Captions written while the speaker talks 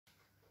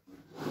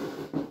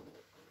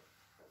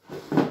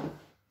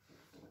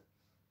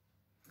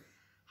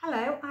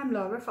I'm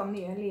Laura from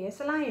the Early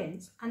Years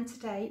Alliance, and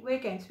today we're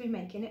going to be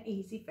making an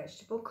easy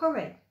vegetable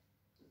curry.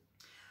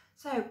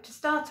 So to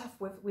start off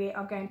with, we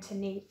are going to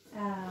need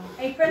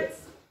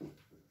aprons,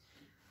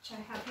 which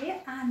I have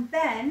here, and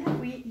then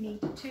we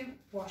need to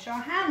wash our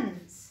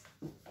hands.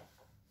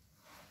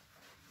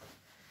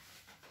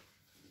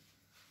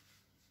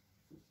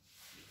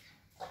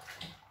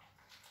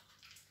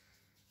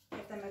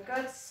 Give them a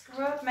good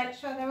scrub, make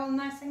sure they're all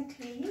nice and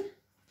clean.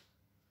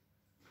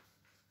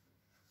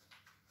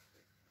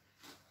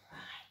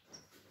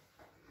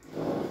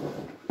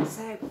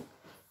 So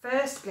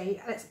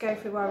firstly, let's go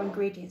through our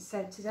ingredients.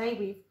 So today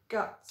we've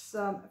got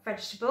some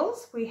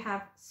vegetables. We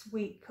have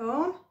sweet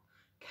corn,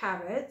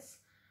 carrots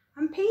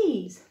and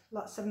peas.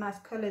 Lots of nice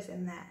colours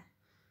in there.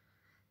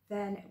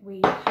 Then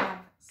we have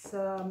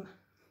some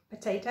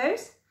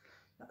potatoes.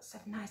 Lots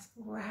of nice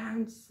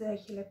round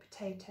circular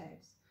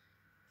potatoes.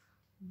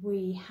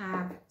 We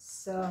have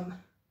some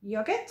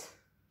yoghurt,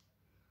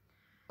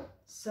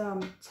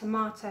 some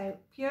tomato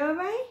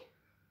puree,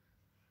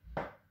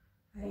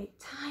 a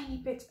tiny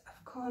bit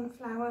of corn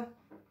flour,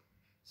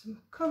 some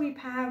curry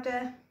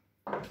powder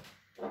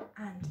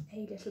and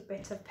a little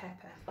bit of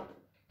pepper.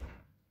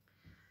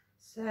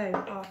 So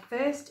our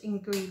first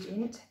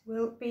ingredient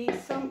will be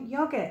some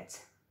yoghurt.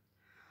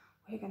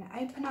 We're going to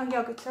open our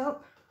yoghurt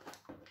up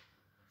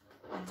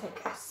and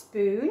take a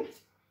spoon,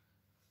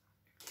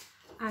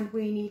 and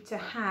we need to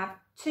have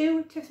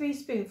 2 to 3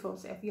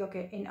 spoonfuls of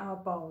yoghurt in our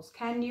bowls.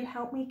 Can you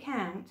help me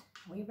count?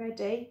 Are we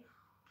ready?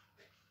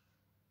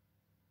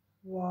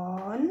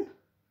 1,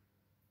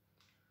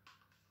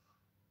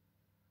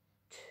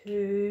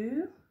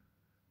 2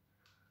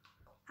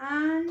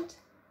 and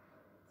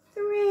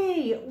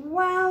 3.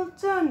 Well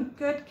done,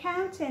 good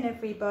counting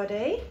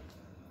everybody.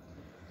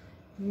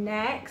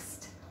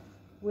 Next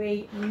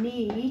we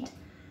need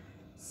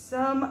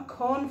some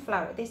corn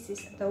flour. This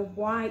is the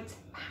white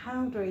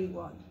powdery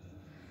one.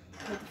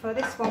 For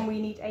this one we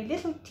need a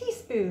little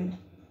teaspoon,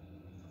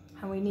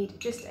 and we need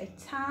just a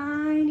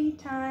tiny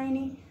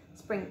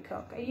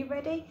sprinkle. Are you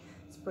ready?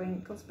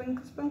 Sprinkle,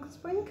 sprinkle, sprinkle,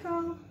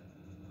 sprinkle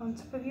on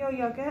top of your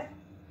yoghurt.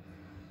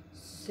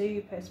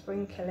 Super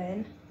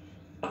sprinkling.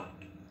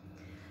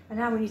 And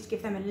now we need to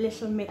give them a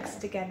little mix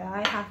together.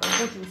 I have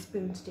a wooden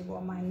spoon to do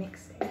all my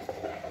mixing.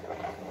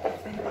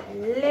 Give them a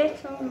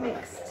little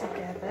mix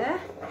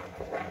together.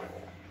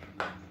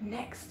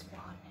 Next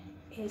one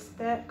is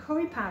the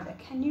curry powder.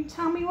 Can you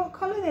tell me what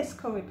colour this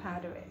curry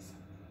powder is?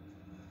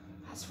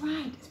 That's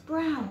right, it's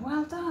brown.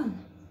 Well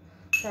done.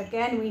 So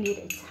again, we need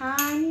a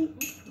tiny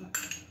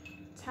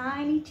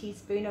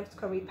teaspoon of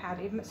curry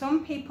powder.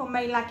 Some people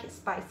may like it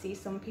spicy,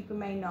 some people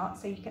may not,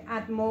 so you can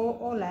add more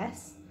or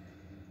less.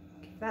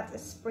 Give that a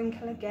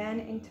sprinkle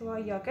again into our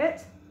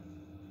yoghurt.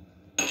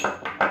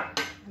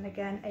 And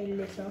again, a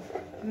little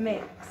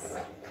mix.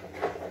 There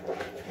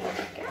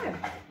we go.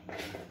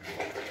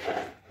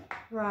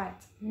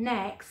 Right,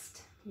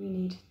 next we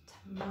need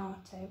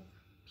tomato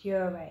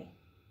puree.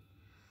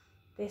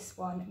 This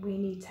one we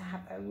need to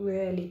have a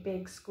really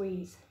big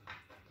squeeze.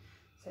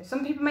 So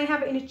some people may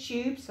have it in a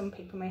tube, some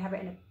people may have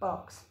it in a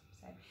box.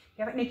 So if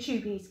you have it in a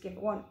tube, you need to give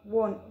it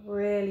one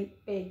really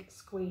big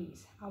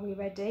squeeze. Are we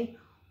ready?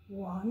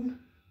 1,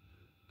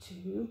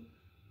 2,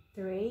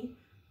 3,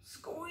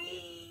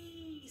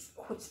 squeeze.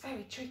 Oh, it's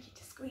very tricky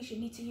to squeeze. You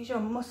need to use your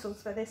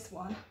muscles for this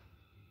one.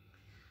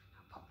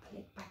 I'll pop the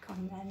lid back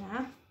on there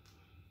now.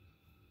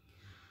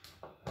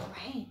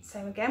 Great,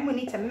 so again we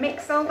need to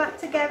mix all that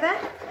together.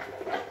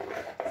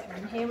 So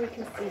in here we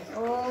can see it's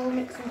all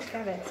mixing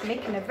together. It's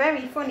making a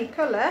very funny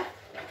colour.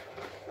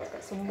 It's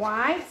got some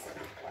whites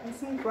and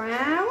some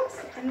browns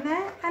in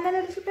there, and then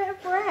a little bit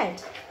of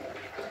red.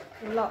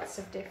 Lots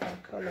of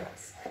different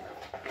colours.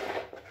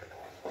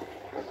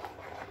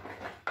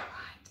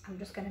 Right, I'm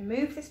just going to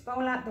move this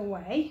bowl out of the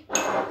way,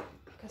 because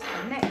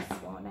the next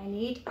one I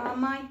need are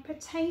my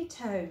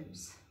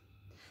potatoes.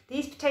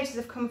 These potatoes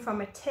have come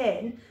from a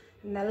tin,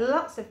 and there are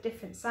lots of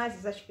different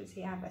sizes. As you can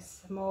see, I have a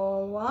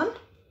small one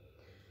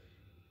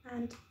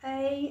and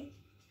a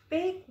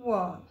big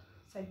one.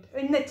 So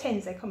in the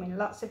tins they come in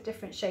lots of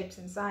different shapes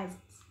and sizes.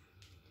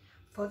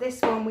 For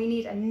this one we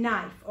need a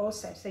knife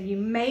also, so you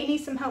may need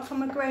some help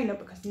from a grown-up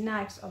because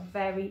knives are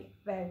very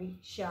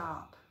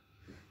sharp,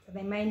 so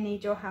they may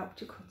need your help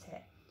to cut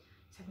it.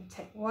 So we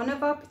take one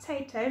of our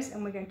potatoes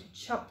and we're going to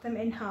chop them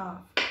in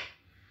half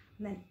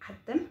and then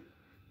add them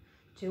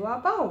to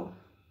our bowl.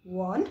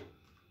 1,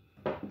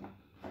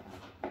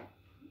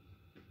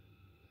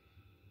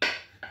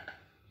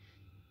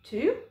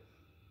 2,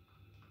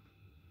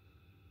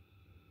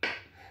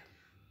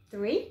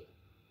 3,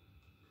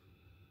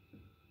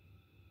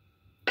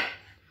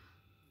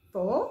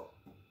 4,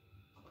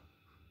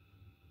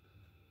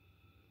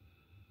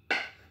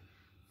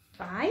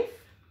 5,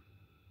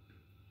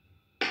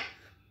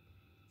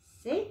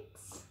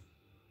 6,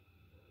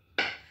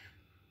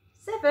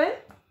 7,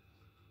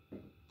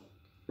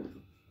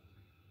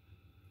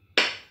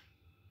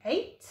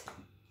 8,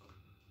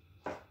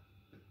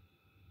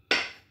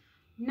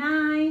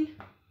 9,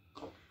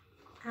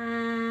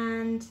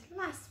 and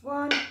last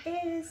one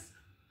is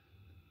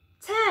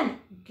 10.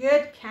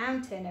 Good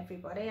counting,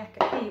 everybody. I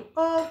can hear you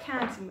all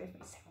counting with me.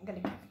 So I'm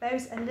going to give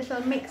those a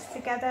little mix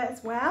together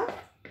as well.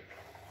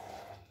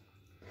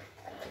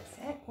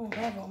 That's it. Oh,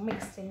 they're all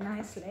mixed in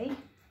nicely.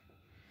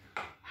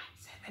 Right,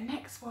 so the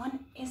next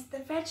one is the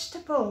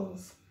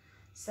vegetables.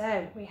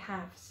 So we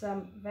have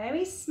some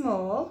very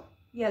small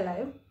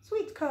yellow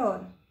sweet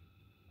corn,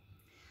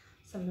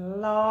 some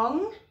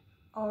long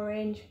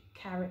orange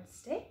carrot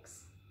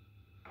sticks,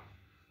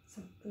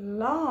 some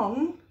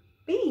long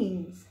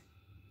beans,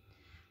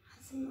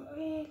 and some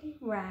really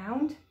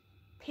round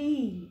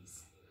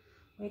peas.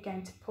 We're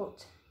going to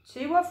put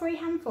 2 or 3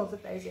 handfuls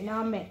of those in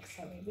our mix.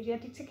 So are we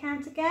ready to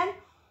count again?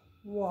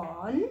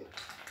 1,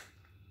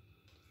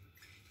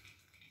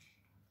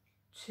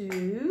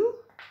 2,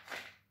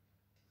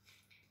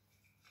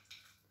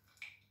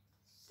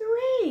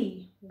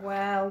 3.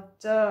 Well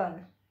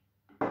done.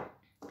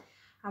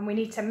 And we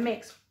need to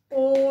mix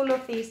all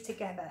of these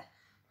together.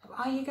 So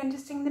are you going to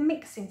sing the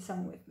mixing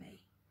song with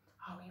me?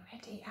 Are we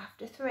ready?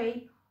 After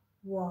 3.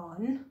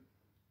 1,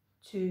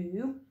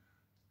 2,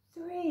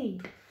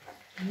 3.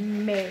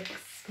 Mix,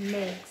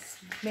 mix,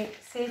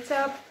 mix it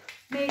up.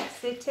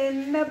 Mix it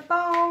in the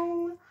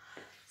bowl.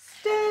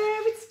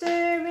 Stir it,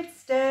 stir it,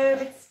 stir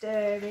it,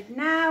 stir it.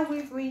 Now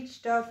we've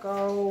reached our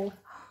goal.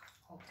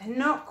 Oh, they're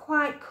not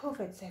quite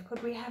covered, so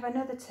could we have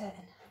another turn?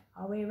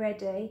 Are we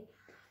ready?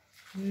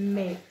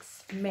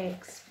 Mix,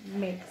 mix,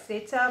 mix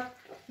it up.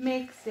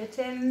 Mix it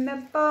in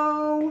the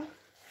bowl.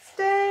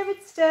 Stir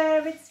it,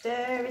 stir it,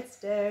 stir it,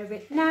 stir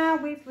it. Now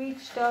we've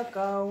reached our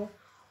goal.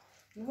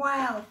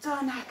 Well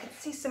done. I could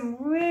see some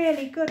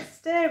really good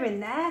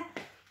stirring there.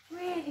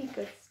 Really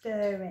good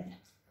stirring.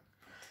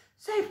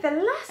 So the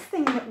last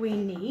thing that we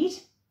need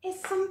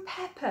is some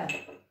pepper.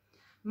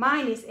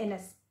 Mine is in a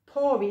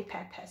porry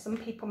pepper. Some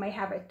people may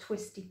have a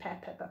twisty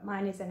pepper, but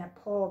mine is in a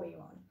porry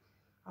one.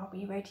 Are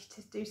we ready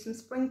to do some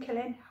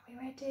sprinkling? Are we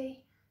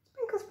ready?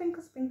 Sprinkle,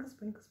 sprinkle, sprinkle,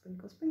 sprinkle,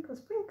 sprinkle, sprinkle,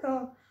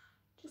 sprinkle.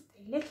 Just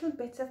a little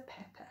bit of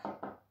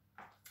pepper.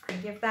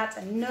 And give that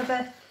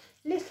another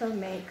little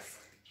mix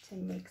to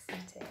mix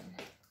it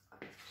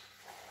in.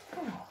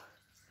 Oh,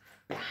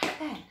 right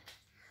then.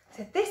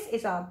 So this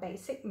is our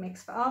basic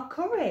mix for our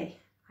curry.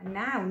 I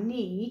now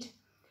need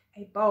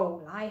a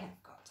bowl. I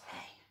have got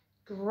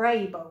a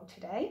grey bowl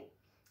today.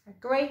 A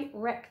grey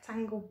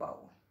rectangle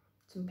bowl.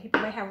 Some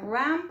people may have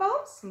round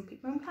bowls, some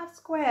people may have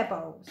square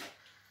bowls.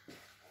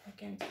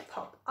 We're going to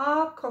pop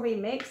our curry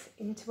mix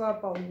into our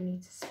bowl. You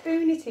need to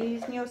spoon it in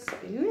using your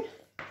spoon.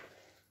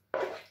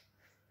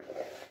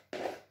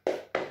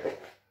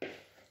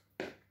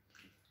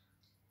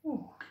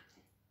 Ooh.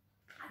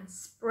 And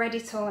spread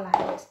it all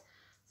out.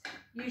 So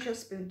use your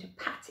spoon to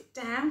pat it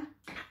down.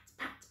 Pat,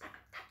 pat, pat,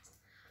 pat.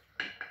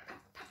 Pat,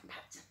 pat,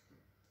 pat.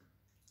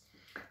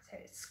 So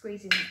it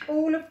squeezes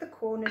all of the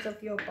corners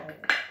of your bowl.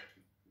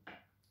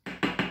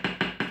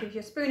 Give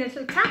your spoon a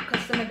little tap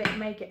because some of it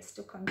may get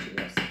stuck onto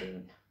your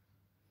spoon.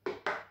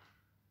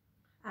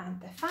 And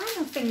the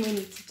final thing we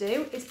need to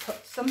do is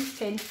put some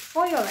tin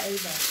foil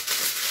over.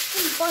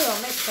 Tin foil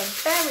makes a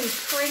very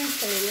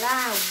crinkly,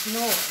 loud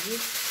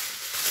noise.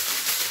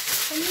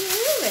 Can you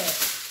hear it?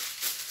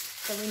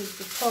 So we need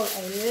to pull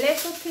a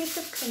little piece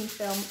of cling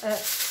film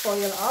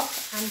foil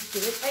off and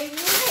give it a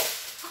rip.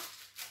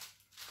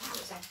 That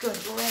was a good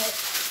rip.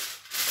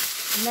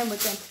 And then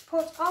we're going to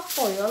put our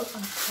foil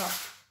on top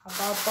of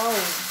our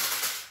bowl.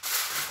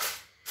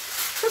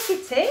 Tuck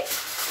it in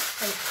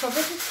so it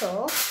covers it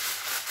all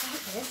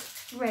like this,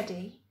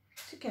 ready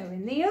to go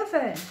in the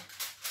oven.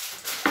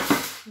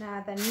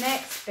 Now the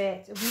next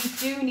bit, we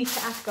do need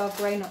to ask our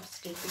grown-ups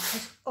to do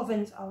because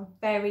ovens are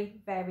very,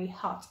 very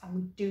hot and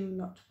we do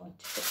not want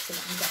to touch them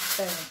and get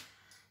burned.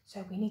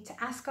 So we need to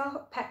ask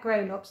our pet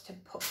grown-ups to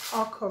put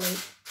our curry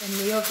in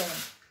the oven.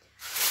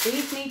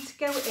 These need to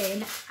go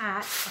in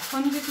at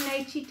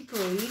 180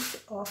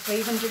 degrees or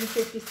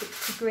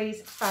 356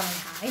 degrees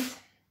Fahrenheit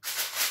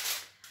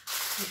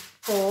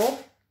for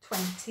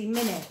 20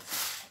 minutes.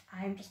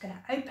 I'm just going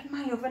to open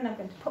my oven. I'm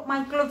going to put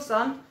my gloves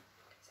on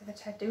so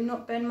that I do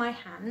not burn my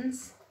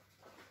hands.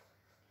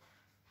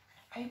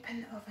 I'm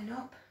going to open the oven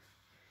up.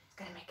 It's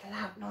going to make a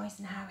loud noise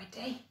now.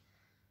 Ready?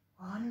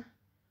 1,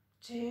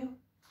 2,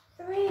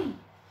 3.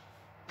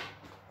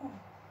 Oh.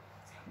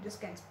 So I'm just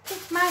going to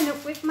pick mine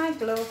up with my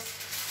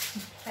gloves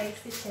and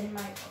place it in my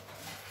oven.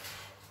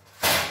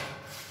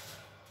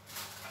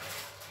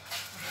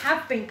 I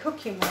have been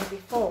cooking one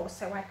before,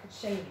 so I could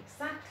show you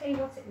exactly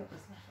what it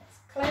looks like. Let's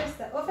close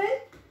the oven.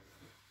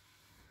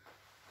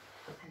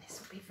 And this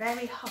will be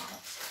very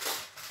hot.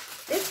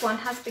 This one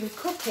has been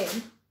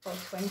cooking for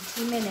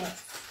 20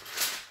 minutes.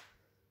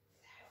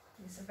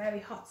 It's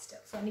very hot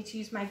still, so I need to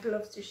use my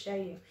gloves to show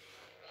you.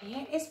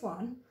 Here is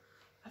one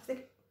of the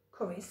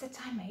curries that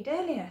I made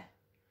earlier.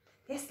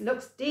 This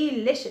looks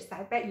delicious.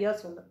 I bet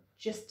yours will look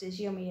just as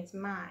yummy as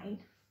mine.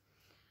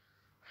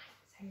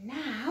 So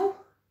now,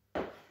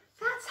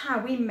 that's how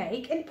we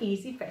make an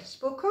easy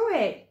vegetable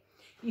curry.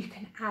 You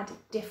can add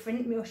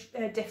different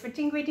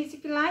ingredients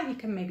if you like. You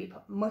can maybe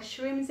put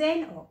mushrooms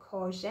in, or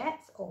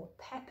courgettes, or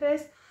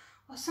peppers,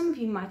 Or some of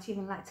you might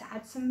even like to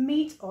add some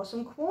meat or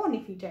some corn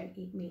if you don't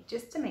eat meat,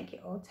 just to make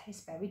it all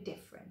taste very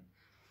different.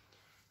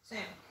 So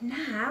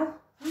now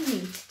we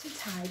need to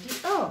tidy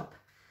up.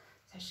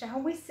 So shall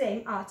we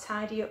sing our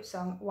tidy up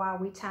song while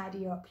we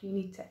tidy up? You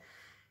need to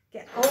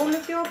get all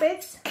of your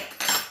bits.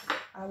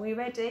 Are we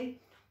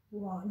ready?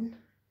 1,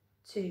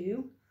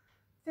 2,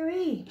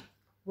 3.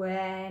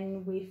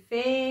 When we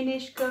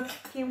finish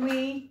cooking,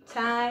 we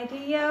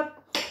tidy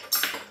up.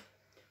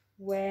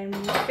 When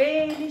we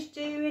finish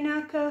doing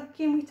our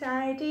cooking, we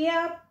tidy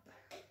up.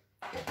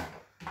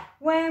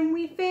 When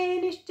we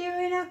finish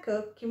doing our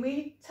cooking,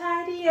 we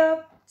tidy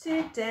up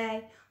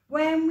today.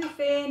 When we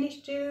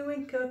finish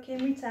doing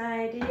cooking, we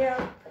tidy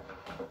up.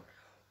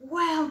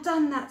 Well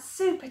done, that's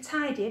super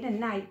tidy, and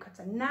now you've got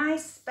a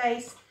nice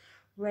space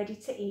ready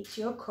to eat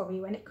your curry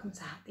when it comes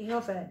out the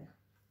oven.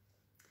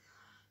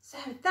 So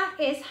that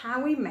is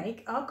how we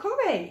make our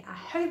curry. I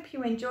hope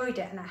you enjoyed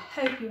it, and I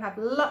hope you have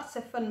lots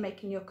of fun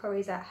making your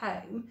curries at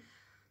home.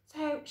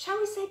 So shall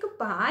we say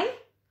goodbye?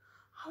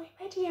 Are we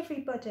ready,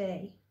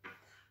 everybody?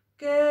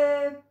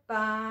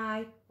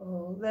 Goodbye,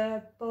 all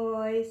the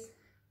boys.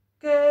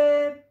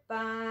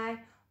 Goodbye,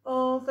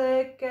 all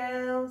the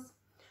girls.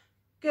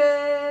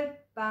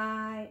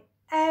 Goodbye,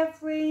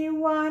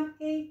 everyone.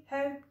 I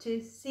hope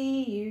to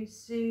see you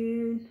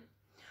soon.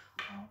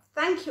 Oh,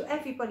 thank you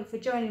everybody for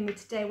joining me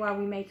today while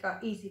we make our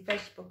easy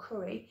vegetable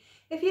curry.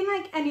 If you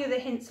like any other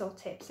hints or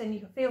tips, then you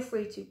can feel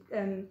free to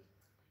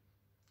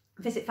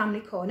visit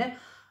Family Corner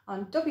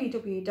on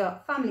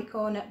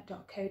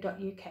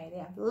www.familycorner.co.uk. They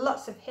have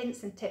lots of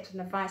hints and tips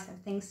and advice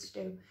and things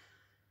to do.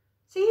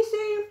 See you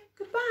soon.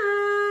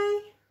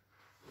 Goodbye.